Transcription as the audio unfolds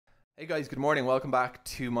Hey guys, good morning. Welcome back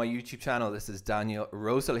to my YouTube channel. This is Daniel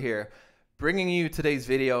Rosehill here, bringing you today's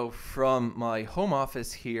video from my home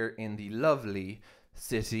office here in the lovely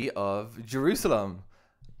city of Jerusalem.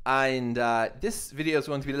 And this video is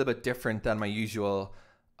going to be a little bit different than my usual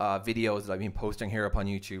videos that I've been posting here up on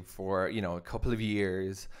YouTube for, a couple of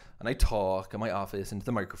years. And I talk in my office into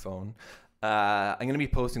the microphone. I'm going to be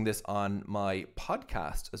posting this on my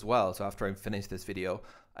podcast as well. So after I finish this video,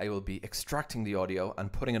 I will be extracting the audio and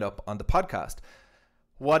putting it up on the podcast.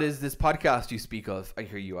 What is this podcast you speak of, I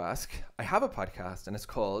hear you ask? I have a podcast and it's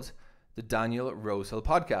called the Daniel Rosehill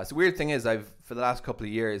Podcast. The weird thing is for the last couple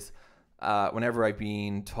of years, whenever I've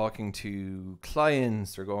been talking to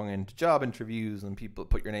clients or going into job interviews and people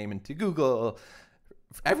put your name into Google,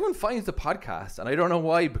 everyone finds the podcast. And I don't know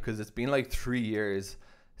why, because it's been like 3 years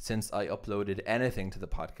since I uploaded anything to the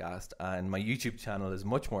podcast and my YouTube channel is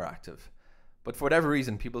much more active. But for whatever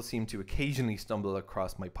reason, people seem to occasionally stumble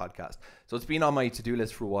across my podcast. So it's been on my to-do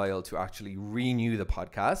list for a while to actually renew the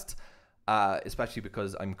podcast, especially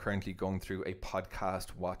because I'm currently going through a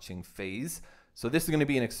podcast watching phase. So this is going to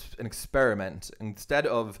be an experiment. Instead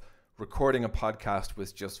of recording a podcast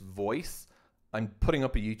with just voice, I'm putting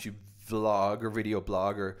up a YouTube vlog or video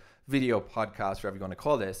blog or video podcast, whatever you want to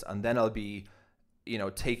call this. And then I'll be,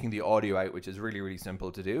 taking the audio out, which is really, really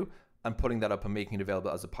simple to do, and putting that up and making it available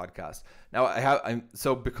as a podcast. Now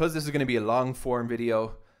so because this is going to be a long form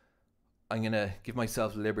video, I'm going to give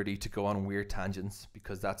myself liberty to go on weird tangents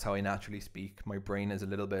because that's how I naturally speak. My brain is a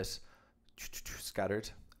little bit scattered.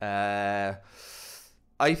 I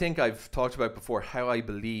think I've talked about before how I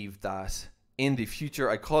believe that in the future,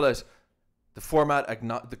 I call it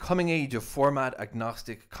the coming age of format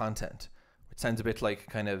agnostic content, which sounds a bit like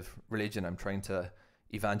kind of religion I'm trying to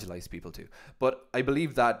evangelize people to. But I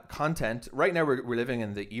believe that content, right now we're living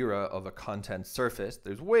in the era of a content surface.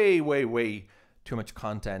 There's way, way, way too much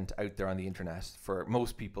content out there on the internet for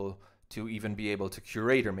most people to even be able to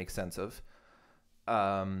curate or make sense of.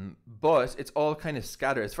 But it's all kind of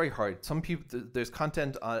scattered. It's very hard. Some people, there's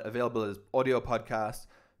content available as audio podcasts,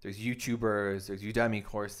 there's YouTubers, there's Udemy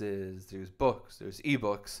courses, there's books, there's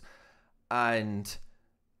ebooks, and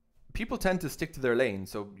people tend to stick to their lane.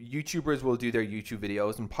 So YouTubers will do their YouTube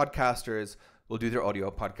videos and podcasters will do their audio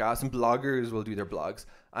podcasts and bloggers will do their blogs.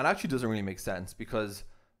 And actually doesn't really make sense because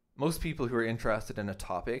most people who are interested in a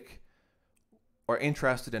topic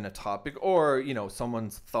or,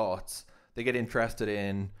 someone's thoughts, they get interested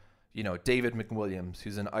in, David McWilliams,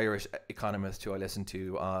 who's an Irish economist who I listen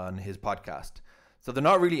to on his podcast. So they're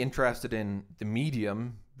not really interested in the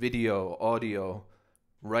medium, video, audio,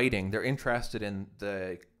 writing. They're interested in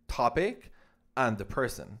the topic and the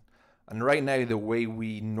person. And right now, the way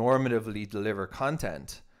we normatively deliver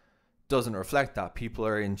content doesn't reflect that. People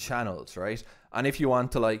are in channels, right? And if you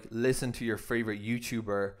want to listen to your favorite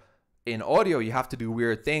YouTuber in audio, you have to do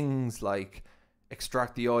weird things like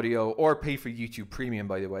extract the audio or pay for YouTube Premium,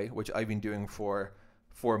 by the way, which I've been doing for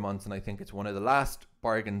 4 months. And I think it's one of the last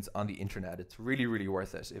bargains on the internet. It's really, really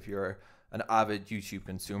worth it if you're an avid YouTube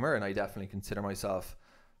consumer. And I definitely consider myself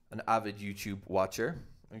an avid YouTube watcher.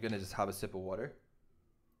 I'm going to just have a sip of water.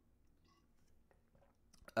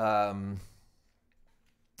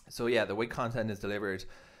 So yeah, the way content is delivered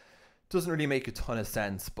doesn't really make a ton of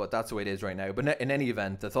sense, but that's the way it is right now. But in any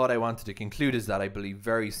event, the thought I wanted to conclude is that I believe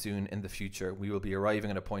very soon in the future, we will be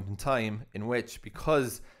arriving at a point in time in which,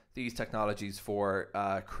 because these technologies for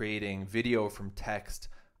creating video from text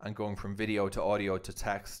and going from video to audio to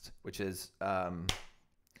text, which is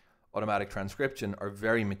automatic transcription, are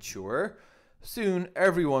very mature, soon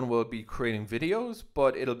everyone will be creating videos,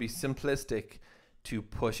 but it'll be simplistic to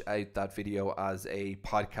push out that video as a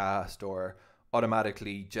podcast or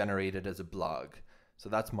automatically generated as a blog. So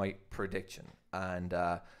that's my prediction. And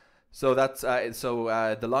the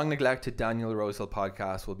long neglected Daniel Rosehill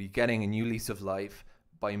Podcast will be getting a new lease of life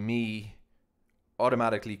by me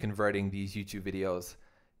automatically converting these YouTube videos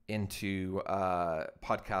into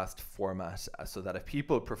podcast format, so that if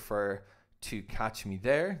people prefer to catch me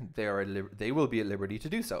there, they will be at liberty to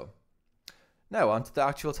do so. Now on to the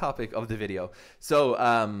actual topic of the video. So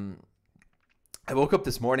I woke up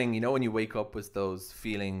this morning, when you wake up with those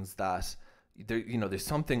feelings that there's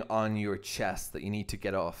something on your chest that you need to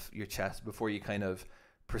get off your chest before you kind of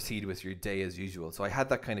proceed with your day as usual. So I had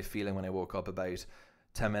that kind of feeling when I woke up about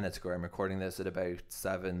 10 minutes ago. I'm recording this at about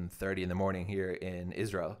 7:30 in the morning here in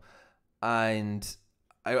Israel. And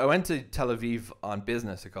I went to Tel Aviv on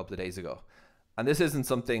business a couple of days ago. And this isn't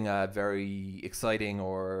something very exciting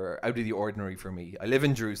or out of the ordinary for me. I live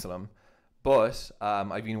in Jerusalem, but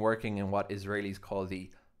I've been working in what Israelis call the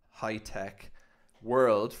high-tech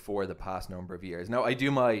world for the past number of years. Now, I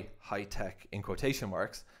do my high-tech in quotation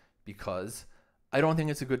marks because I don't think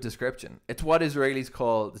it's a good description. It's what Israelis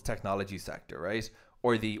call the technology sector, right?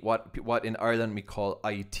 Or the what in Ireland we call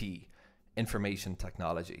IT, information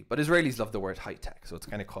technology. But Israelis love the word high tech, so it's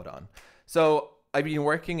kind of caught on. So I've been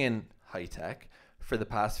working in high tech for the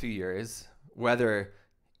past few years, whether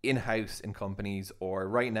in-house in companies or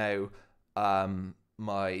right now,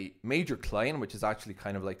 my major client, which is actually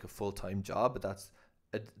kind of like a full-time job, but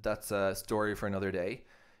that's a story for another day,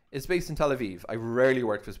 is based in Tel Aviv. I rarely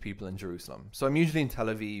work with people in Jerusalem. So I'm usually in Tel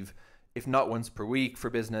Aviv, if not once per week for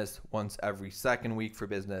business, once every second week for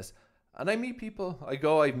business. And I meet people. I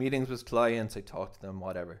have meetings with clients, I talk to them,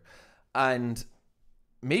 whatever. And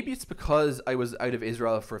maybe it's because I was out of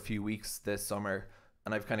Israel for a few weeks this summer,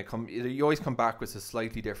 and I've kind of you always come back with a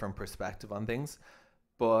slightly different perspective on things.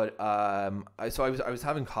 But I was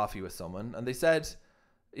having coffee with someone, and they said,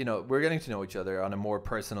 we're getting to know each other on a more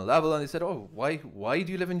personal level. And they said, oh, why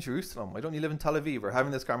do you live in Jerusalem? Why don't you live in Tel Aviv? We're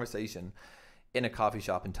having this conversation in a coffee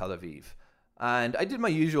shop in Tel Aviv. And I did my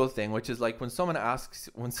usual thing, which is like when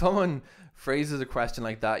someone phrases a question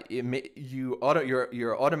like that,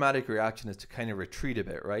 your automatic reaction is to kind of retreat a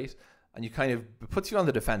bit, right? And it puts you on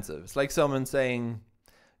the defensive. It's like someone saying,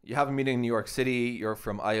 you have a meeting in New York City, you're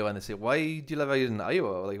from Iowa, and they say, why do you live out in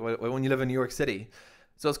Iowa? Like, why won't you live in New York City?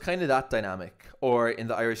 So it's kind of that dynamic. Or in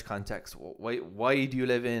the Irish context, why do you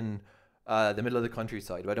live in the middle of the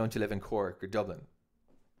countryside? Why don't you live in Cork or Dublin?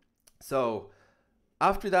 So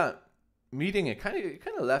after that meeting, it kind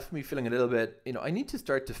of left me feeling a little bit, I need to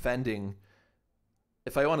start defending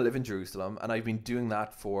if I want to live in Jerusalem. And I've been doing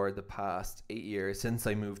that for the past 8 years since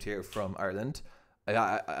I moved here from Ireland.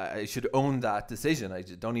 I should own that decision. I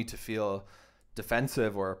don't need to feel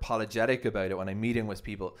defensive or apologetic about it when I'm meeting with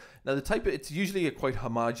people. Now, it's usually a quite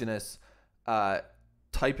homogenous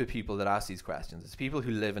type of people that ask these questions. It's people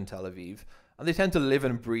who live in Tel Aviv, and they tend to live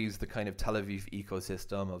and breathe the kind of Tel Aviv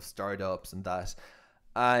ecosystem of startups and that.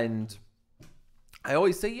 And I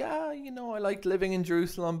always say, yeah, I like living in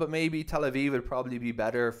Jerusalem, but maybe Tel Aviv would probably be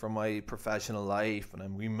better for my professional life,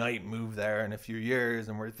 and we might move there in a few years,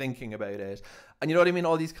 and we're thinking about it. And you know what I mean?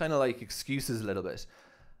 All these kind of like excuses a little bit.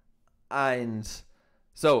 And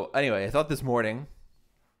so anyway, I thought this morning,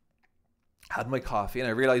 had my coffee, and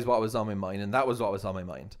I realized what was on my mind, and that was what was on my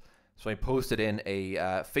mind. So I posted in a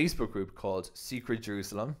Facebook group called Secret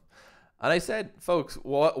Jerusalem. And I said, folks,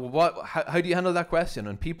 how do you handle that question?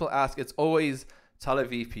 When people ask, it's always Tel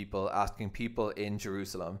Aviv people asking people in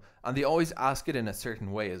Jerusalem, and they always ask it in a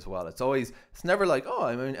certain way as well. It's never like, oh,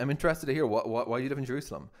 I'm interested to hear why do you live in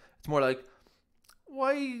Jerusalem? It's more like,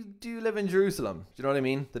 why do you live in Jerusalem? Do you know what I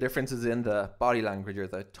mean? The difference is in the body language or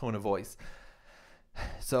the tone of voice.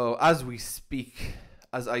 So as I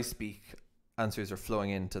speak, answers are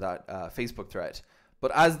flowing into that Facebook thread.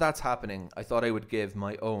 But as that's happening, I thought I would give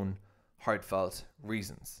my own heartfelt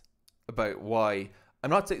reasons about why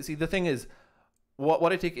I'm not saying. See, the thing is,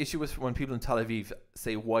 what I take issue with when people in Tel Aviv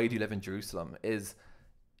say, why do you live in Jerusalem, is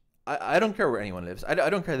I don't care where anyone lives. I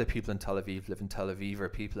don't care that people in Tel Aviv live in Tel Aviv, or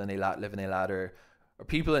people in Eilat live in Eilat, or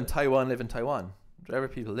people in Taiwan live in Taiwan. Wherever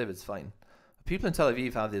people live is fine. People in Tel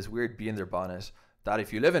Aviv have this weird bee in their bonnet that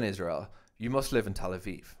if you live in Israel, you must live in Tel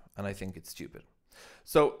Aviv. And I think it's stupid.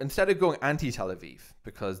 So instead of going anti-Tel Aviv,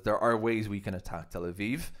 because there are ways we can attack Tel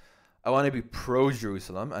Aviv, I want to be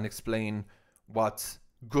pro-Jerusalem and explain what's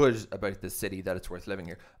good about this city, that it's worth living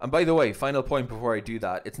here. And by the way, final point before I do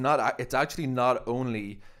that, it's actually not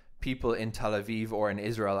only people in Tel Aviv or in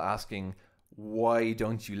Israel asking, why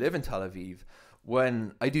don't you live in Tel Aviv?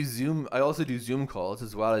 When I also do Zoom calls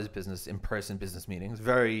as well as in-person business meetings.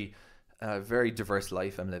 Very diverse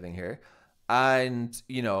life I'm living here. And,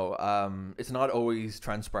 it's not always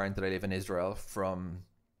transparent that I live in Israel from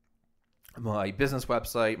my business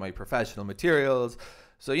website, my professional materials.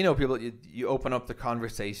 So, people, you open up the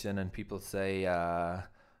conversation and people say,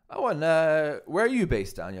 where are you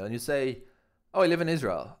based, Daniel? And you say, oh, I live in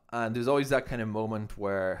Israel. And there's always that kind of moment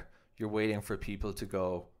where you're waiting for people to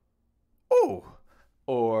go, oh,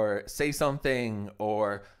 or say something,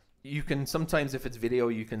 or you can sometimes, if it's video,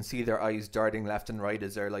 you can see their eyes darting left and right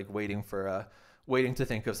as they're like waiting to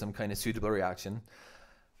think of some kind of suitable reaction.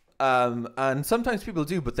 And sometimes people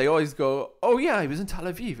do, but they always go, oh yeah, I was in Tel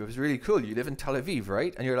Aviv. It was really cool. You live in Tel Aviv,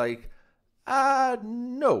 right? And you're like,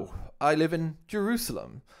 no, I live in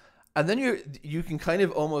Jerusalem. And then you can kind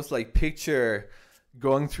of almost like picture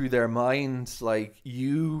going through their minds, like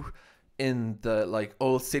you in the like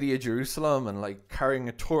old city of Jerusalem and like carrying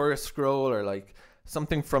a Torah scroll or like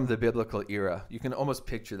something from the biblical era. You can almost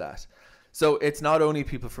picture that. So it's not only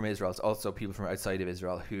people from Israel, it's also people from outside of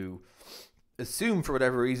Israel who assume for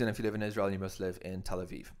whatever reason, if you live in Israel, you must live in Tel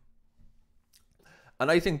Aviv. And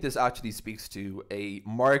I think this actually speaks to a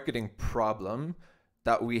marketing problem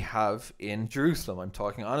that we have in Jerusalem. I'm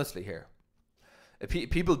talking honestly here. If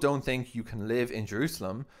people don't think you can live in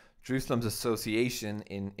Jerusalem, Jerusalem's association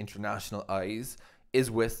in international eyes is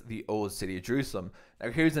with the old city of Jerusalem. Now,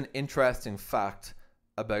 here's an interesting fact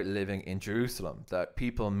about living in Jerusalem that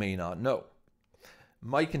people may not know.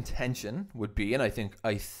 My contention would be, and I think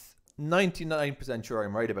 99% sure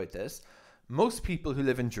I'm right about this, most people who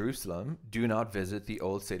live in Jerusalem do not visit the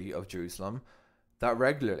old city of Jerusalem that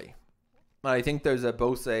regularly. And I think there's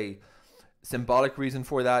both a symbolic reason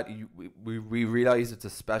for that. We realize it's a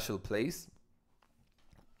special place.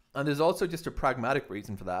 And there's also just a pragmatic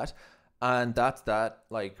reason for that. And that's that,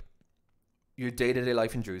 like, your day-to-day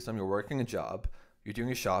life in Jerusalem, you're working a job, you're doing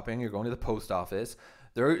your shopping, you're going to the post office.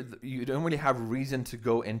 You don't really have reason to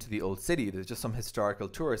go into the old city. There's just some historical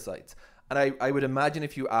tourist sites. And I would imagine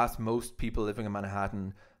if you ask most people living in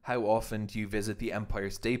Manhattan, how often do you visit the Empire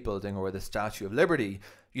State Building or the Statue of Liberty,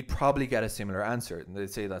 you'd probably get a similar answer. And they'd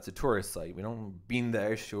say that's a tourist site. We don't been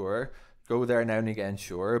there, sure. Go there now and again,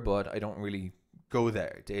 sure. But I don't really go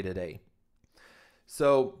there day to day.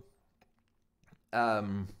 So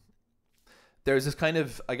there's this kind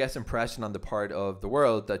of, I guess, impression on the part of the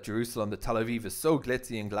world that Jerusalem, that Tel Aviv is so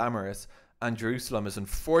glitzy and glamorous, and Jerusalem is,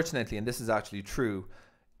 unfortunately, and this is actually true,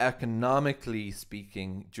 economically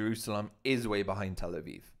speaking, Jerusalem is way behind Tel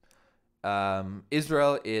Aviv.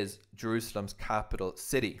 Israel is Jerusalem's capital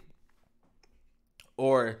city,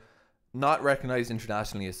 or not recognized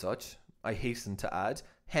internationally as such, I hasten to add.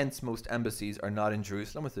 Hence, most embassies are not in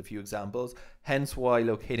Jerusalem, with a few examples. Hence why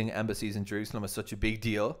locating embassies in Jerusalem is such a big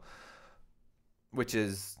deal, which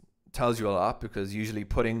tells you a lot, because usually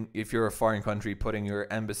if you're a foreign country, putting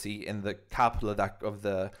your embassy in the capital of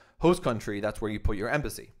the host country, that's where you put your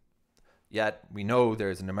embassy. Yet we know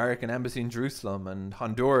there's an American embassy in Jerusalem and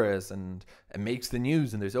Honduras, and it makes the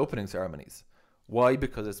news, and there's opening ceremonies. Why?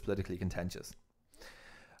 Because it's politically contentious.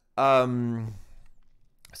 So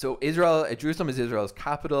Jerusalem is Israel's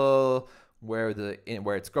capital, where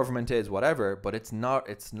its government is, whatever, but it's not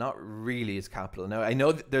really its capital. Now, I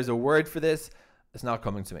know there's a word for this. It's not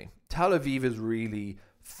coming to me. Tel Aviv really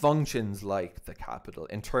functions like the capital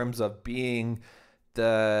in terms of being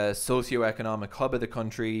the socioeconomic hub of the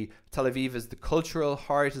country. Tel Aviv is the cultural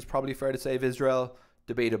heart, is probably fair to say, of Israel.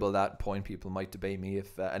 Debatable, that point. People might debate me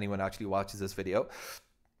if anyone actually watches this video.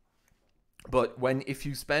 But if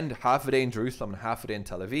you spend half a day in Jerusalem and half a day in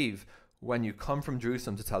Tel Aviv, when you come from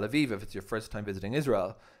Jerusalem to Tel Aviv, if it's your first time visiting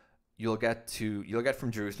Israel, you'll get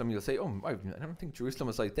from Jerusalem, you'll say, oh, I don't think Jerusalem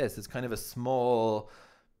was like this. It's kind of a small,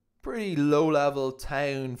 pretty low-level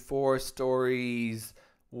town, 4 stories,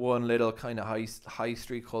 one little kind of high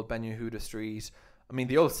street called Ben Yehuda Street. I mean,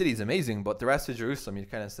 the old city is amazing, but the rest of Jerusalem, you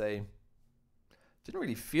kind of say, didn't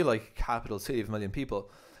really feel like a capital city of 1 million people.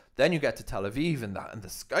 Then you get to Tel Aviv and the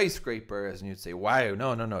skyscrapers, and you'd say, wow,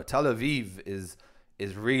 no, Tel Aviv is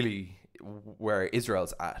really where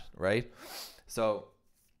Israel's at, right? So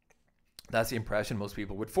that's the impression most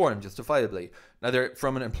people would form, justifiably. Now,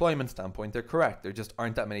 from an employment standpoint, they're correct. There just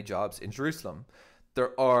aren't that many jobs in Jerusalem.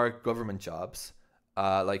 There are government jobs.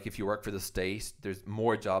 Like if you work for the state, there's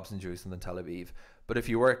more jobs in Jerusalem than Tel Aviv. But if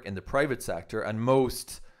you work in the private sector, and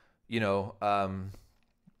most,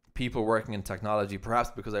 people working in technology,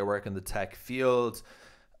 perhaps because I work in the tech field,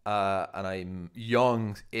 and I'm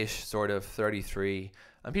young-ish, sort of 33,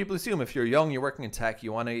 and people assume if you're young, you're working in tech,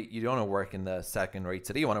 you don't want to work in the second-rate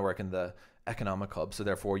city, you want to work in the economic hub, so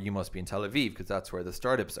therefore you must be in Tel Aviv because that's where the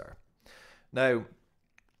startups are. Now,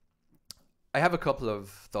 I have a couple of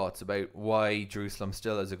thoughts about why Jerusalem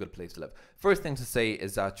still is a good place to live. First thing to say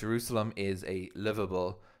is that Jerusalem is a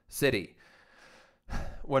livable city.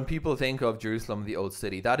 When people think of Jerusalem, the old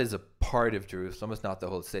city, that is a part of Jerusalem. It's not the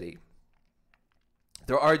whole city.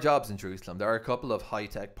 There are jobs in Jerusalem. There are a couple of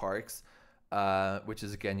high-tech parks, which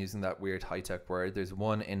is, again, using that weird high-tech word. There's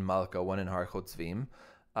one in Malka, one in Har Chotzvim,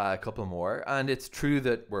 a couple more. And it's true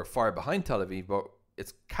that we're far behind Tel Aviv, but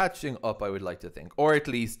it's catching up, I would like to think. Or at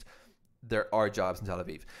least there are jobs in Tel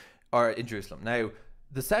Aviv, or in Jerusalem. Now,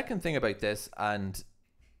 the second thing about this, and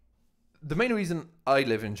the main reason I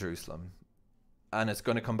live in Jerusalem, and it's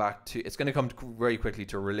going to come very quickly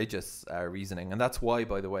to religious reasoning. And that's why,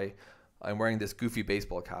 by the way, I'm wearing this goofy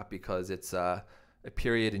baseball cap, because it's a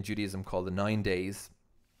period in Judaism called the 9 days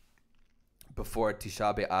before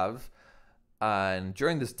Tisha B'Av. And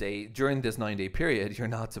during this 9-day period, you're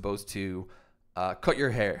not supposed to cut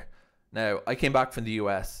your hair. Now, I came back from the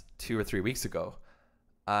US 2 or 3 weeks ago,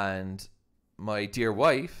 and my dear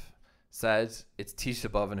wife said it's Tisha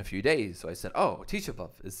B'Av in a few days. So I said, oh, Tisha B'Av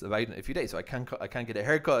is about in a few days, so I can't get a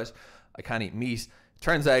haircut, I can't eat meat.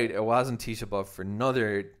 Turns out it wasn't Tisha B'Av for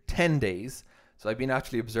another 10 days. So I've been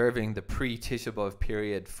actually observing the pre-Tisha B'Av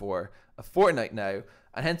period for a fortnight now.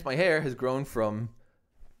 And hence my hair has grown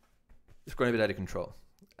it's grown a bit out of control.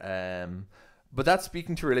 But that's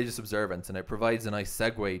speaking to religious observance, and it provides a nice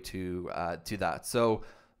segue to that. So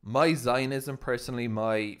my Zionism, personally,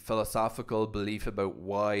 my philosophical belief about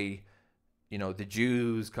why, the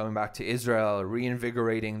Jews coming back to Israel,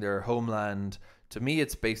 reinvigorating their homeland, to me,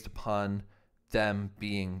 it's based upon them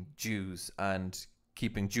being Jews and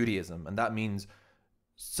keeping Judaism. And that means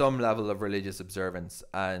some level of religious observance.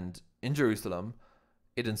 And in Jerusalem,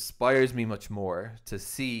 it inspires me much more to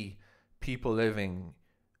see people living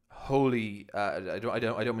holy. I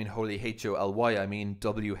don't mean holy HOLY. I mean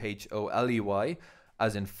WHOLEY,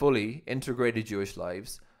 as in fully integrated Jewish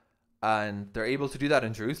lives. And they're able to do that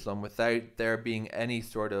in Jerusalem without there being any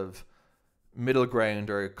sort of middle ground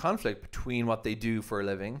or conflict between what they do for a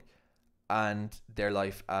living and their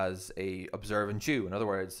life as a observant Jew. In other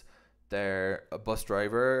words, they're a bus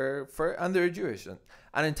driver and they're Jewish.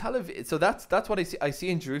 And in Tel Aviv, so that's what I see. I see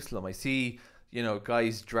in Jerusalem. I see,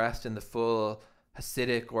 guys dressed in the full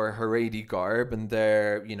Hasidic or Haredi garb, and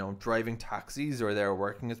they're, driving taxis, or they're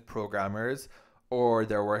working as programmers, or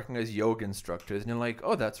they're working as yoga instructors. And you're like,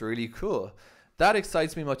 oh, that's really cool. That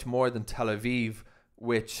excites me much more than Tel Aviv,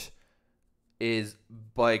 which is,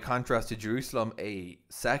 by contrast to Jerusalem, a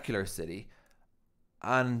secular city.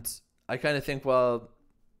 And I kind of think, well,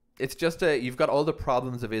 it's just you've got all the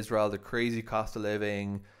problems of Israel, the crazy cost of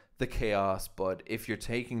living, the chaos, but if you're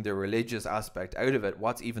taking the religious aspect out of it,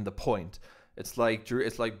 what's even the point? It's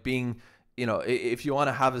like being, if you want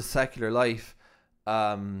to have a secular life,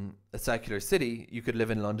 a secular city, you could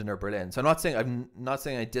live in London or Berlin. So I'm not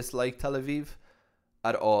saying I dislike Tel Aviv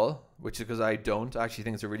at all, which is because I don't. I actually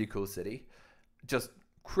think it's a really cool city. Just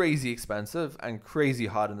crazy expensive and crazy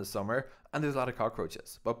hot in the summer, and there's a lot of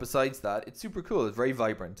cockroaches. But besides that, it's super cool. It's very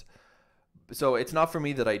vibrant. So it's not for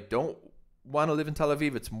me that I don't want to live in Tel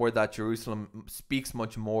Aviv. It's more that Jerusalem speaks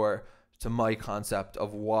much more to my concept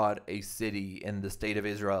of what a city in the state of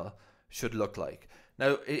Israel should look like.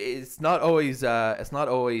 Now, it's not always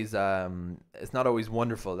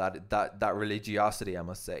wonderful, that religiosity, I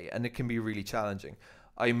must say, and it can be really challenging.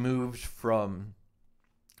 I moved from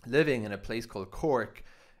living in a place called Cork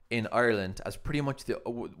in Ireland as pretty much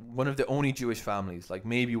one of the only Jewish families, like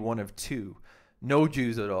maybe one of two. No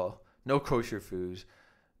Jews at all, no kosher food,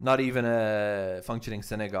 not even a functioning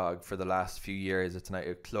synagogue for the last few years. It's now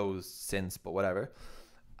closed since, but whatever.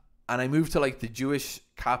 And I moved to like the Jewish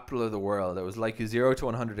capital of the world. It was like a 0 to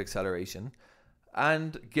 100 acceleration.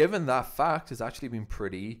 And given that fact, it's actually been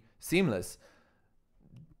pretty seamless.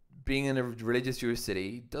 Being in a religious Jewish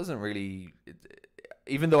city doesn't really,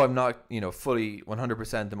 even though I'm not, fully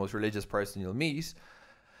 100% the most religious person you'll meet,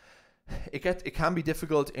 it can be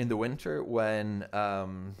difficult in the winter when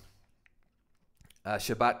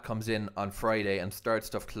Shabbat comes in on Friday and starts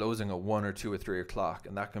stuff closing at 1 or 2 or 3 o'clock,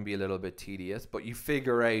 and that can be a little bit tedious. But you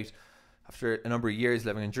figure out, after a number of years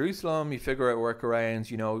living in Jerusalem, you figure out workarounds,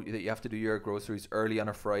 that you have to do your groceries early on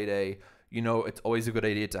a Friday. It's always a good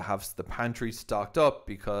idea to have the pantry stocked up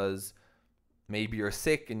because maybe you're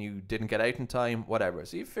sick and you didn't get out in time, whatever.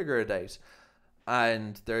 So you figure it out.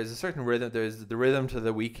 And there's a certain rhythm. There's the rhythm to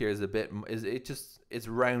the week here it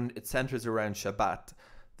centers around Shabbat,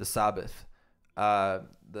 the Sabbath. The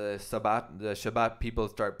Shabbat, people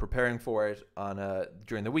start preparing for it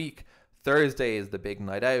during the week. Thursday is the big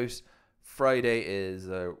night out. Friday is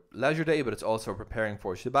a leisure day, but it's also preparing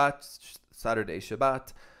for Shabbat. Saturday,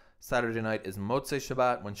 Shabbat. Saturday night is Motzei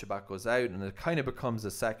Shabbat, when Shabbat goes out, and it kind of becomes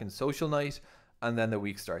a second social night, and then the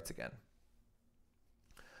week starts again.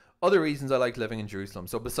 Other reasons I like living in Jerusalem.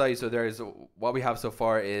 So there's what we have so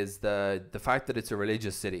far is the fact that it's a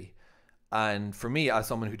religious city. And for me, as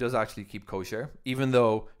someone who does actually keep kosher, even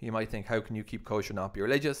though you might think, how can you keep kosher and not be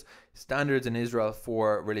religious? Standards in Israel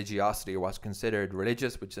for religiosity, or what's considered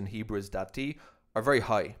religious, which in Hebrew is dati, are very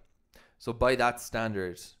high. So by that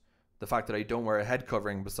standard, the fact that I don't wear a head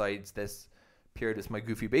covering besides this my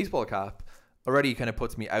goofy baseball cap, already kind of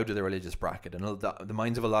puts me out of the religious bracket in the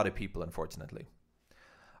minds of a lot of people, unfortunately.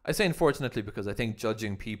 I say unfortunately because I think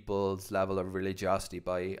judging people's level of religiosity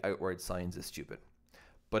by outward signs is stupid.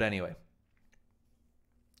 But anyway.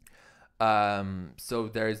 So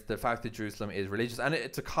there's the fact that Jerusalem is religious, and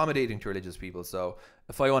it's accommodating to religious people. So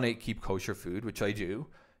if I want to keep kosher food, which I do,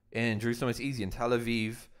 in Jerusalem it's easy. In Tel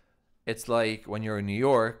Aviv, it's like when you're in New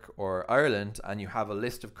York or Ireland and you have a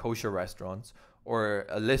list of kosher restaurants or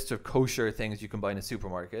a list of kosher things you can buy in a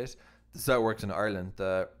supermarket. This is how it works in Ireland.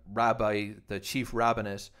 The chief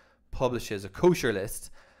rabbinate publishes a kosher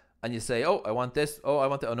list, and you say, oh, I want this. Oh, I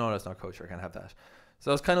want that. Oh, no, that's not kosher. I can't have that.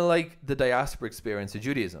 So it's kind of like the diaspora experience of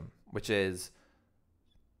Judaism, which is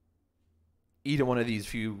eat in one of these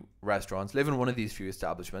few restaurants, live in one of these few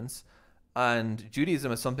establishments. And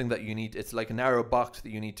Judaism is something that you need, it's like a narrow box that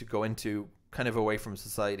you need to go into kind of away from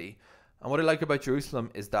society. And what I like about Jerusalem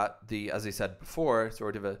is that as I said before,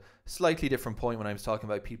 sort of a slightly different point when I was talking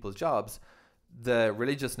about people's jobs, the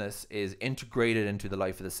religiousness is integrated into the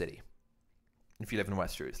life of the city. If you live in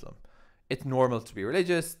West Jerusalem, it's normal to be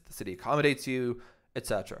religious, the city accommodates you,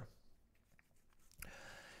 etc.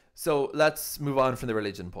 So let's move on from the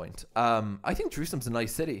religion point. I think Jerusalem's a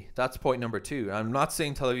nice city. That's point number 2. I'm not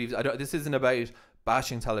saying Tel Aviv, this isn't about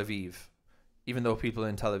bashing Tel Aviv, even though people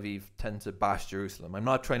in Tel Aviv tend to bash Jerusalem. I'm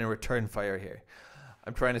not trying to return fire here.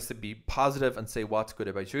 I'm trying to be positive and say what's good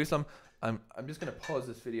about Jerusalem. I'm just going to pause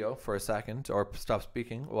this video for a second or stop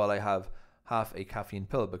speaking while I have half a caffeine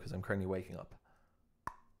pill because I'm currently waking up.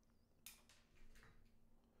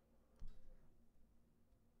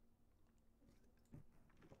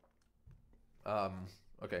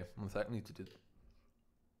 Okay, 1 sec, I need to do that.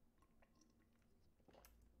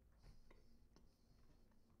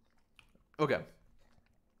 Okay.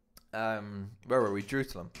 Where were we?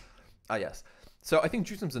 Jerusalem. Ah, yes. So I think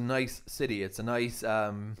Jerusalem's a nice city. It's a nice,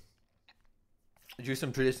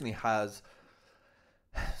 Jerusalem traditionally has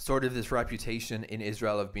sort of this reputation in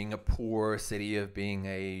Israel of being a poor city, of being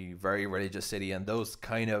a very religious city, and those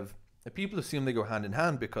kind of, people assume they go hand in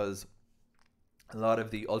hand because a lot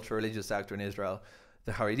of the ultra-religious sector in Israel,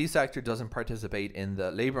 the Haredi sector, doesn't participate in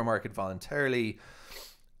the labor market voluntarily.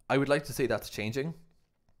 I would like to say that's changing.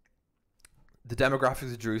 The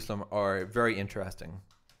demographics of Jerusalem are very interesting.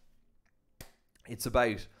 It's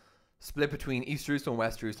about split between East Jerusalem and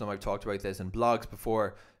West Jerusalem. I've talked about this in blogs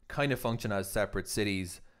before, kind of function as separate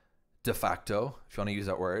cities de facto, if you want to use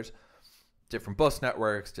that word. Different bus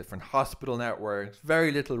networks, different hospital networks,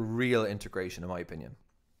 very little real integration in my opinion.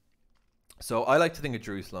 So I like to think of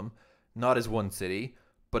Jerusalem not as one city,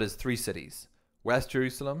 but as 3 cities. West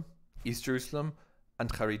Jerusalem, East Jerusalem,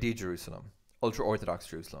 and Haredi Jerusalem, ultra-Orthodox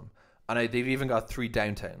Jerusalem. And they've even got 3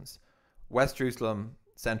 downtowns. West Jerusalem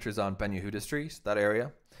centers on Ben Yehuda Street, that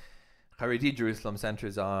area. Haredi Jerusalem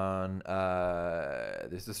centers on,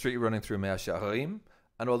 there's the street running through Mea Shearim,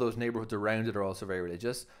 and all those neighborhoods around it are also very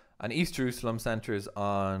religious. And East Jerusalem centers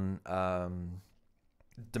on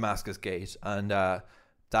Damascus Gate and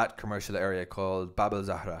that commercial area called Bab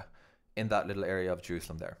el-Zahra in that little area of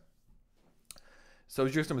Jerusalem there. So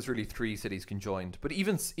Jerusalem is really 3 cities conjoined. But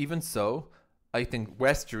even so, I think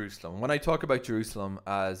West Jerusalem, when I talk about Jerusalem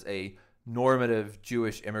as a normative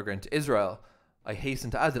Jewish immigrant to Israel, I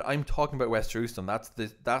hasten to add that I'm talking about West Jerusalem. That's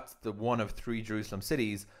the one of 3 Jerusalem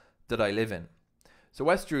cities that I live in. So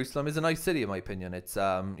West Jerusalem is a nice city in my opinion. It's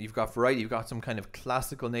you've got variety, you've got some kind of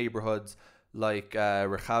classical neighborhoods like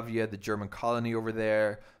Rehavia, the German colony over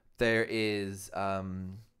there. There is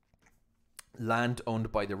land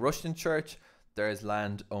owned by the Russian church. There is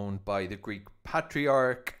land owned by the Greek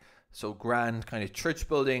patriarch. So grand kind of church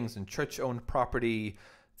buildings and church owned property.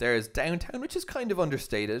 There's downtown, which is kind of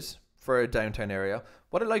understated for a downtown area.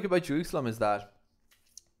 What I like about Jerusalem is that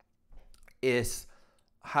it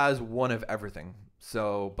has one of everything.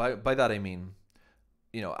 So by that I mean,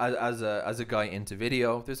 you know, as a guy into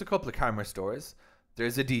video, there's a couple of camera stores.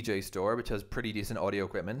 There's a DJ store, which has pretty decent audio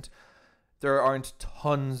equipment. There aren't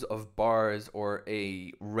tons of bars or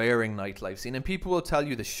a raring nightlife scene. And people will tell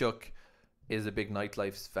you the Shuk is a big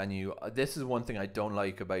nightlife venue. This is one thing I don't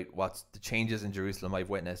like about what's the changes in Jerusalem I've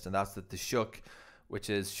witnessed. And that's that the Shuk, which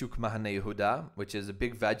is Shuk Mahane Yehuda, which is a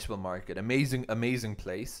big vegetable market. Amazing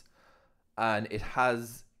place. And it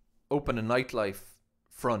has opened a nightlife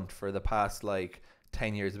front for the past like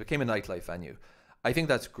 10 years. It became a nightlife venue. I think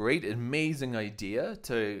that's great. Amazing idea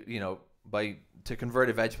to, you know, to convert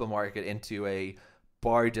a vegetable market into a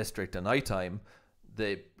bar district at nighttime.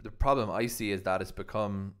 The problem I see is that it's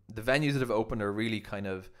become, the venues that have opened are really kind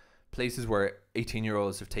of places where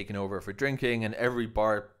 18-year-olds have taken over for drinking, and every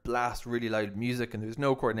bar blasts really loud music and there's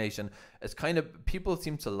no coordination. It's kind of, people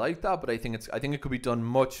seem to like that, but I think it could be done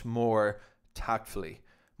much more tactfully,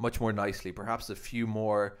 much more nicely. Perhaps a few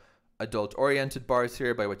more adult-oriented bars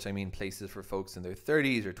here, by which I mean places for folks in their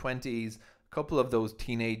 30s or 20s. A couple of those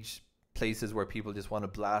teenage places where people just want to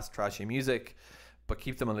blast trashy music, but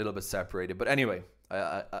keep them a little bit separated. But anyway,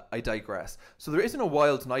 I digress. So there isn't a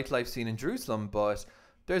wild nightlife scene in Jerusalem, but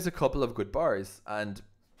there's a couple of good bars. And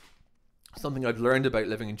something I've learned about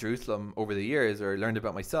living in Jerusalem over the years, or learned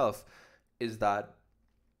about myself, is that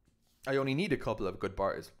I only need a couple of good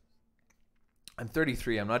bars. I'm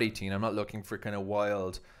 33, I'm not 18, I'm not looking for kind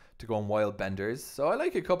of to go on wild benders. So I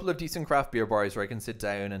like a couple of decent craft beer bars where I can sit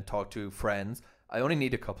down and talk to friends. I only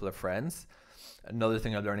need a couple of friends. Another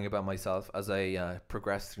thing I'm learning about myself as I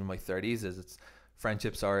progress through my 30s is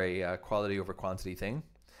friendships are a quality over quantity thing.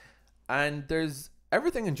 And there's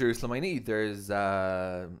everything in Jerusalem I need. There's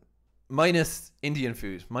minus Indian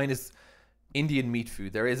food, minus Indian meat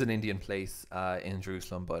food. There is an Indian place in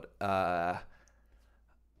Jerusalem, but I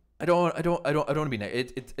don't want to be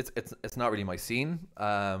it's not really my scene.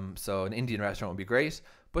 So an Indian restaurant would be great,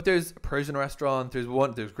 but there's a Persian restaurant.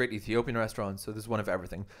 There's great Ethiopian restaurants. So there's one of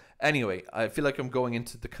everything. Anyway, I feel like I'm going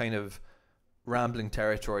into the kind of rambling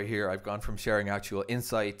territory here. I've gone from sharing actual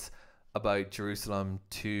insights about Jerusalem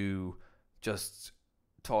to just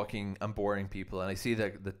talking and boring people, and I see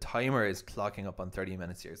that the timer is clocking up on 30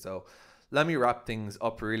 minutes here. So let me wrap things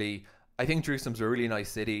up. Really, I think Jerusalem's a really nice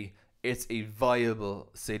city. It's a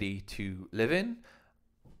viable city to live in.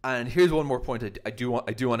 And here's one more point I do want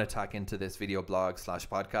to tack into this video blog /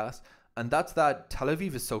 podcast, and that's that Tel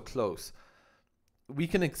Aviv is so close. We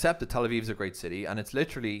can accept that Tel Aviv is a great city, and it's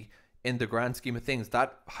literally, in the grand scheme of things,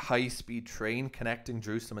 that high-speed train connecting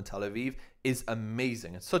Jerusalem and Tel Aviv is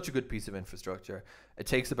amazing. It's such a good piece of infrastructure. It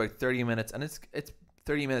takes about 30 minutes, and it's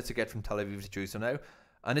 30 minutes to get from Tel Aviv to Jerusalem now,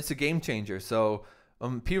 and it's a game changer. So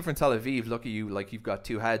people from Tel Aviv look at you like you've got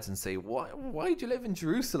two heads and say, why do you live in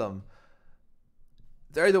Jerusalem?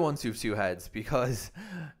 They're the ones who have two heads, because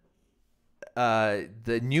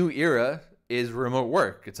the new era is remote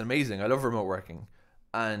work. It's amazing. I love remote working.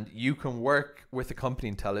 And you can work with a company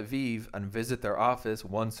in Tel Aviv and visit their office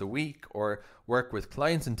once a week, or work with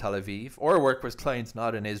clients in Tel Aviv, or work with clients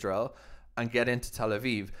not in Israel and get into Tel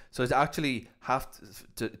Aviv. So to actually have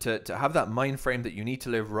to have that mind frame that you need to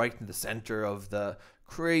live right in the center of the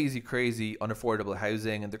crazy unaffordable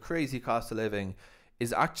housing and the crazy cost of living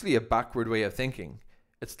is actually a backward way of thinking.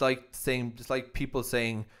 It's like people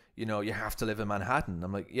saying, you have to live in Manhattan.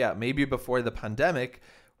 I'm like, yeah, maybe before the pandemic,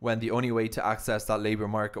 when the only way to access that labor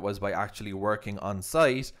market was by actually working on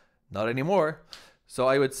site. Not anymore. So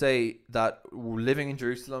I would say that living in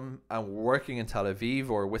Jerusalem and working in Tel Aviv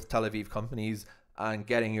or with Tel Aviv companies and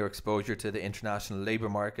getting your exposure to the international labor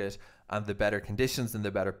market and the better conditions and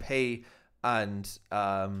the better pay, and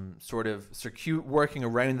sort of working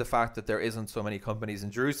around the fact that there isn't so many companies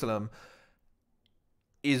in Jerusalem,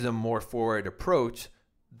 is a more forward approach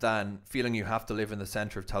than feeling you have to live in the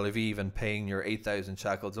center of Tel Aviv and paying your 8,000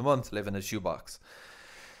 shekels a month to live in a shoebox.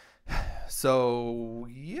 So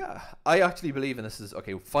yeah, I actually believe, and this is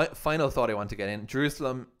okay, final thought I want to get in,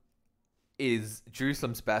 Jerusalem's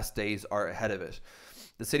best days are ahead of it.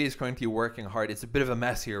 The city is currently working hard. It's a bit of a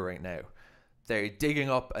mess here right now. They're digging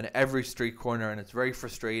up in every street corner, and it's very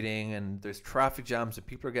frustrating, and there's traffic jams, and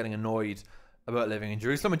people are getting annoyed about living in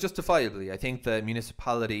Jerusalem, and justifiably. I think the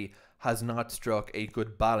municipality has not struck a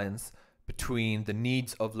good balance between the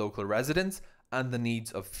needs of local residents and the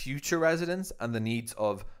needs of future residents and the needs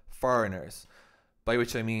of foreigners. By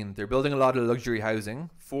which I mean they're building a lot of luxury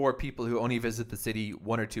housing for people who only visit the city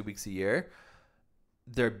 1 or 2 weeks a year.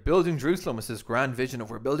 They're building Jerusalem with this grand vision of,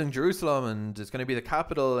 we're building Jerusalem and it's going to be the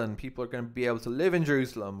capital and people are going to be able to live in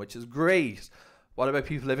Jerusalem, which is great. What about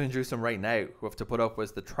people living in Jerusalem right now who have to put up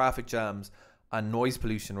with the traffic jams and noise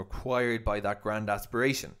pollution required by that grand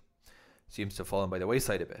aspiration? Seems to have fallen by the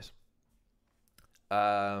wayside a bit.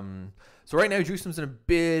 So right now Jerusalem's in a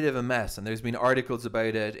bit of a mess, and there's been articles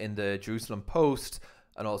about it in the Jerusalem Post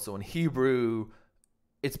and also in Hebrew.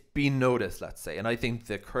 It's been noticed, let's say, and I think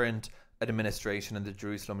the current administration and the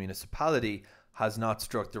Jerusalem municipality has not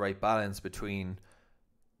struck the right balance between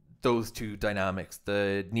those two dynamics,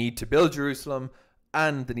 the need to build Jerusalem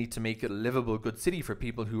and the need to make it a livable, good city for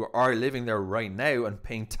people who are living there right now and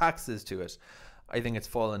paying taxes to it. I think it's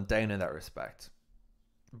fallen down in that respect.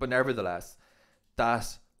 But nevertheless,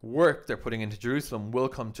 that work they're putting into Jerusalem will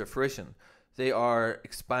come to fruition. They are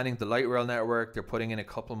expanding the light rail network. They're putting in a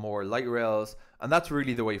couple more light rails, and that's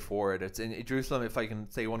really the way forward. It's in Jerusalem, if I can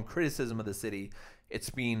say one criticism of the city, it's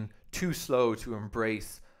been too slow to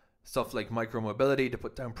embrace stuff like micromobility, to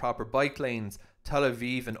put down proper bike lanes. Tel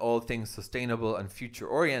Aviv, and all things sustainable and future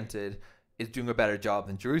oriented, is doing a better job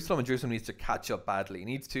than Jerusalem, and Jerusalem needs to catch up badly. It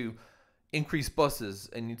needs to increase buses,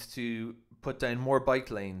 it needs to put down more bike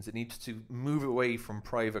lanes, it needs to move away from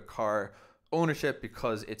private car ownership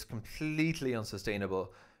because it's completely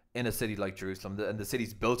unsustainable in a city like Jerusalem, and the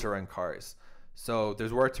city's built around cars. So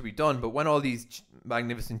there's work to be done, but when all these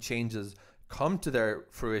magnificent changes come to their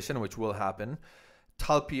fruition, which will happen,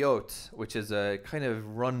 Talpiot, which is a kind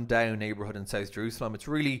of run-down neighborhood in South Jerusalem, it's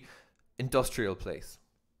really industrial place,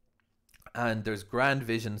 and there's grand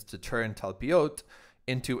visions to turn Talpiot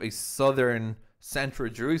into a southern center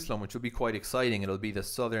of Jerusalem, which will be quite exciting. It'll be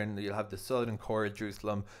you'll have the southern core of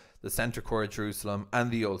Jerusalem, the center core of Jerusalem, and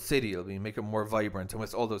the old city. It'll make it more vibrant, and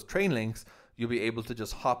with all those train links, you'll be able to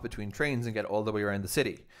just hop between trains and get all the way around the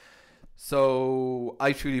city. So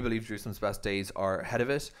I truly believe Jerusalem's best days are ahead of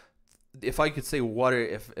it. If I could say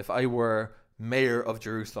if I were mayor of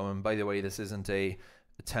Jerusalem, and by the way, this isn't a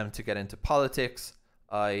attempt to get into politics.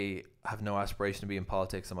 I have no aspiration to be in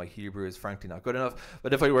politics, and my Hebrew is frankly not good enough.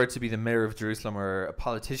 But if I were to be the mayor of Jerusalem or a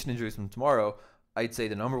politician in Jerusalem tomorrow, I'd say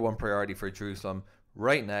the number one priority for Jerusalem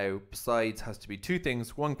right now, besides, has to be two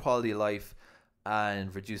things: one, quality of life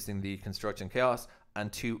and reducing the construction chaos,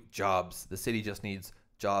 and two, jobs. The city just needs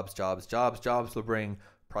jobs. Jobs will bring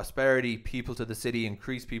prosperity, people to the city,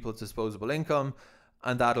 increase people's disposable income,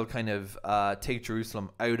 and that'll kind of take Jerusalem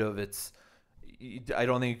out of its... I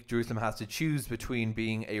don't think Jerusalem has to choose between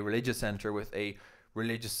being a religious center with a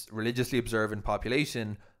religiously observant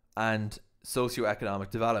population and socioeconomic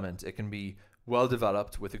development. It can be well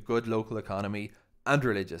developed with a good local economy and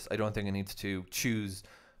religious. I don't think it needs to choose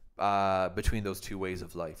between those two ways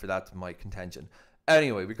of life. That's my contention.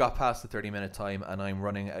 Anyway, we got past the 30-minute time and I'm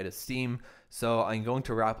running out of steam, so I'm going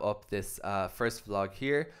to wrap up this first vlog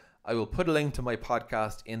here. I will put a link to my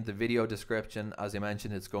podcast in the video description. As I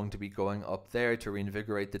mentioned, it's going to be going up there to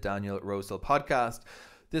reinvigorate the Daniel Rosehill Podcast.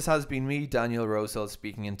 This has been me, Daniel Rosehill,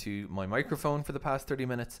 speaking into my microphone for the past 30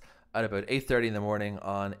 minutes at about 8:30 in the morning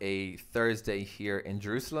on a Thursday here in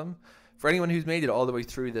Jerusalem. For anyone who's made it all the way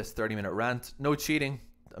through this 30-minute rant, no cheating.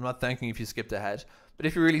 I'm not thanking you if you skipped ahead. But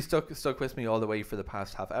if you really stuck with me all the way for the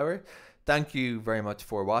past half hour, thank you very much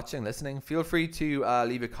for watching, listening. Feel free to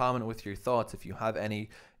leave a comment with your thoughts if you have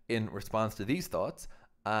any in response to these thoughts.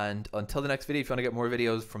 And until the next video, if you want to get more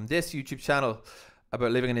videos from this YouTube channel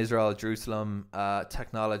about living in Israel, Jerusalem,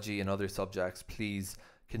 technology and other subjects, please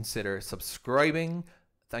consider subscribing.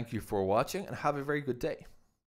 Thank you for watching and have a very good day.